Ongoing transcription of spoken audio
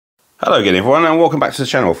Hello again everyone and welcome back to the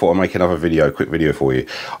channel. I thought I'd make another video, quick video for you.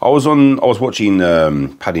 I was watching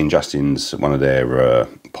Paddy and Justin's, one of their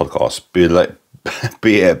podcasts,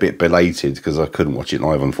 be a bit belated because I couldn't watch it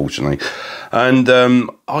live unfortunately. And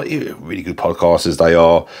really good podcasts as they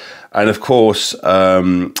are. And of course,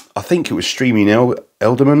 I think it was Streaming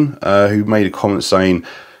Elderman who made a comment saying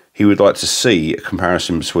he would like to see a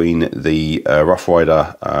comparison between the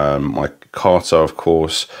RoughRyder Micarta, of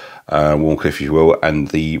course, Wharncliffe, if you will, and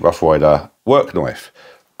the RoughRyder Work Knife.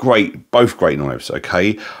 Great, both great knives,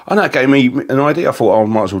 okay? And that gave me an idea. I thought I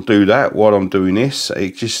might as well do that while I'm doing this.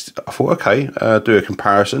 I thought, okay, do a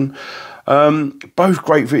comparison. Both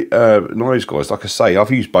great knives, guys. Like I say,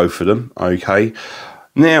 I've used both of them, okay?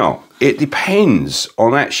 Now, it depends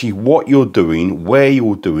on actually what you're doing, where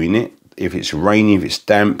you're doing it, if it's raining, if it's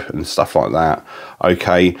damp and stuff like that,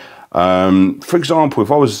 okay? For example,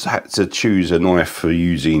 if I had to choose a knife for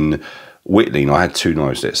using whittling, I had two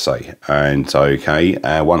knives, let's say, and okay,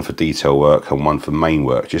 one for detail work and one for main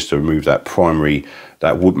work, just to remove that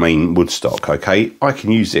main wood stock, okay? I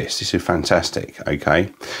can use this. This is fantastic,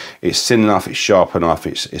 okay? It's thin enough, it's sharp enough,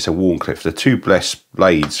 it's a Wharncliffe. The two best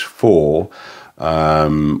blades for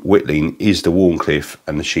whittling is the Wharncliffe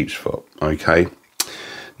and the sheep's foot, okay?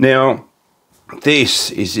 Now,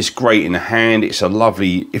 this is just great in the hand. It's a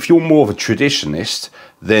lovely, if you're more of a traditionalist,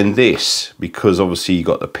 then this, because obviously you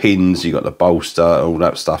got the pins, you got the bolster, all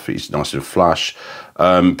that stuff, it's nice and flush,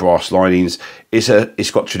 brass linings,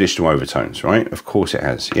 it's got traditional overtones, right? Of course it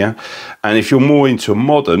has, yeah? And if you're more into a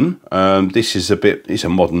modern, this is it's a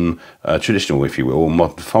modern traditional, if you will, or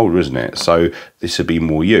modern folder, isn't it? So this would be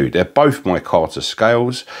more you. They're both Micarta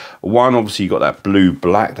scales. One, obviously, you got that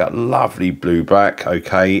blue-black, that lovely blue-black,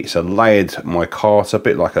 okay? It's a layered Micarta, a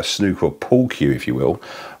bit like a snooker or pool cue, if you will,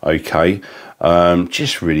 okay?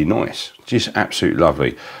 Just really nice, just absolutely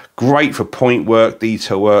lovely. Great for point work,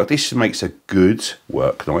 detail work. This makes a good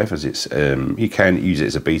work knife, as it's you can use it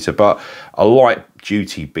as a beater, but a light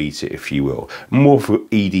duty beater, if you will, more for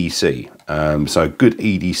EDC. So good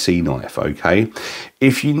EDC knife, okay?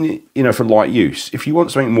 If you know, for light use, if you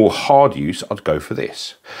want something more hard use, I'd go for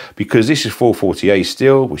this, because this is 440A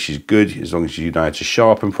steel, which is good as long as you know how to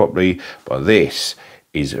sharpen properly. But this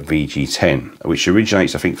is a VG10, which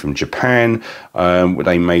originates, I think, from Japan, where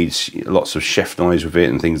they made lots of chef knives with it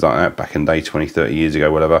and things like that back in the day, 20, 30 years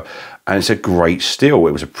ago, whatever. And it's a great steel.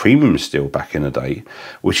 It was a premium steel back in the day,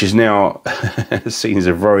 which is now seen as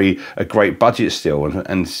a great budget steel.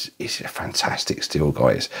 And it's a fantastic steel,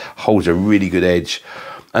 guys. Holds a really good edge.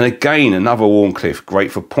 And again, another Wharncliffe, great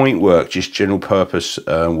for point work, just general purpose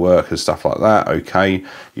work and stuff like that, okay?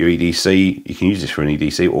 Your EDC, you can use this for an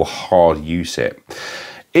EDC or hard use it.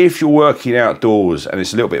 If you're working outdoors and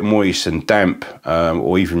it's a little bit moist and damp,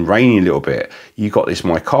 or even raining a little bit, you got this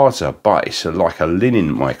Micarta, but it's like a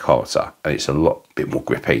linen Micarta, and it's a bit more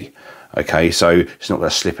grippy, okay? So it's not going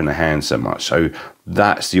to slip in the hand so much. So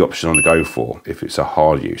that's the option on the go for if it's a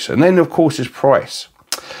hard use. And then, of course, there's price.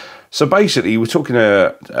 So basically, we're talking,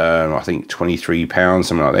 I think, £23,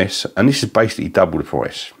 something like this. And this is basically double the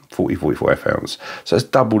price, 45 pounds. So it's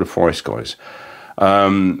double the price, guys.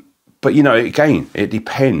 But, you know, again, it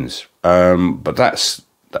depends. But that's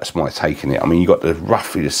my take on it. I mean, you got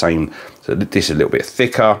roughly the same. So this is a little bit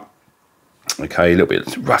thicker. Okay, a little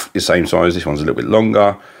bit roughly the same size. This one's a little bit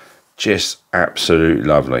longer. Just absolutely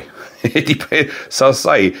lovely. It depends. So I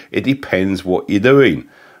say, it depends what you're doing.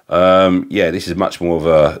 Yeah, this is much more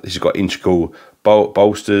of this has got integral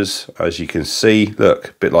bolsters, as you can see. Look,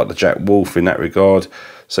 a bit like the Jack Wolf in that regard.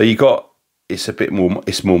 So you got, it's a bit more,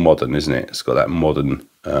 it's more modern, isn't it? It's got that modern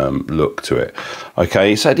look to it.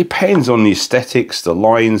 Okay, so it depends on the aesthetics, the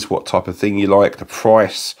lines, what type of thing you like, the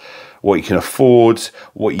price, what you can afford,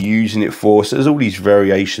 what you're using it for. So there's all these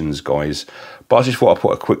variations, guys. But I just thought I'd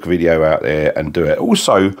put a quick video out there and do it.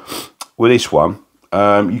 Also, with this one,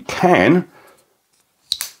 you can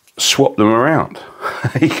swap them around.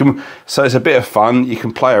 So it's a bit of fun. You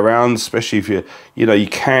can play around, especially if you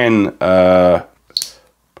can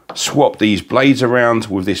swap these blades around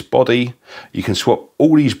with this body. You can swap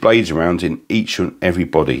all these blades around in each and every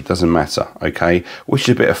body, doesn't matter, okay? Which is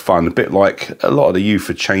a bit of fun, a bit like a lot of the youth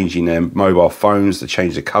are changing their mobile phones to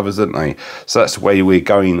change the covers, don't they? So that's the way we're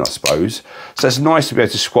going, I suppose. So it's nice to be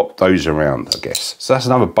able to swap those around, I guess. So that's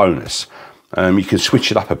another bonus. You can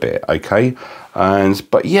switch it up a bit, okay?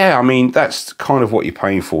 But yeah, I mean, that's kind of what you're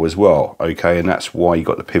paying for as well, okay? And that's why you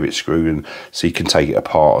got the pivot screw, and so you can take it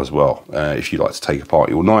apart as well, if you like to take apart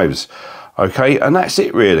your knives, okay? And that's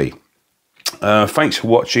it, really. Thanks for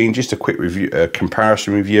watching. Just a quick review,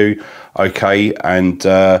 comparison review, okay? And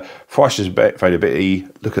prices availability,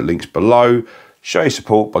 look at links below. Show your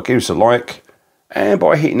support by giving us a like, and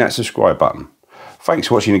by hitting that subscribe button. Thanks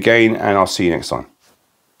for watching again, and I'll see you next time.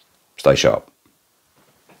 Stay sharp.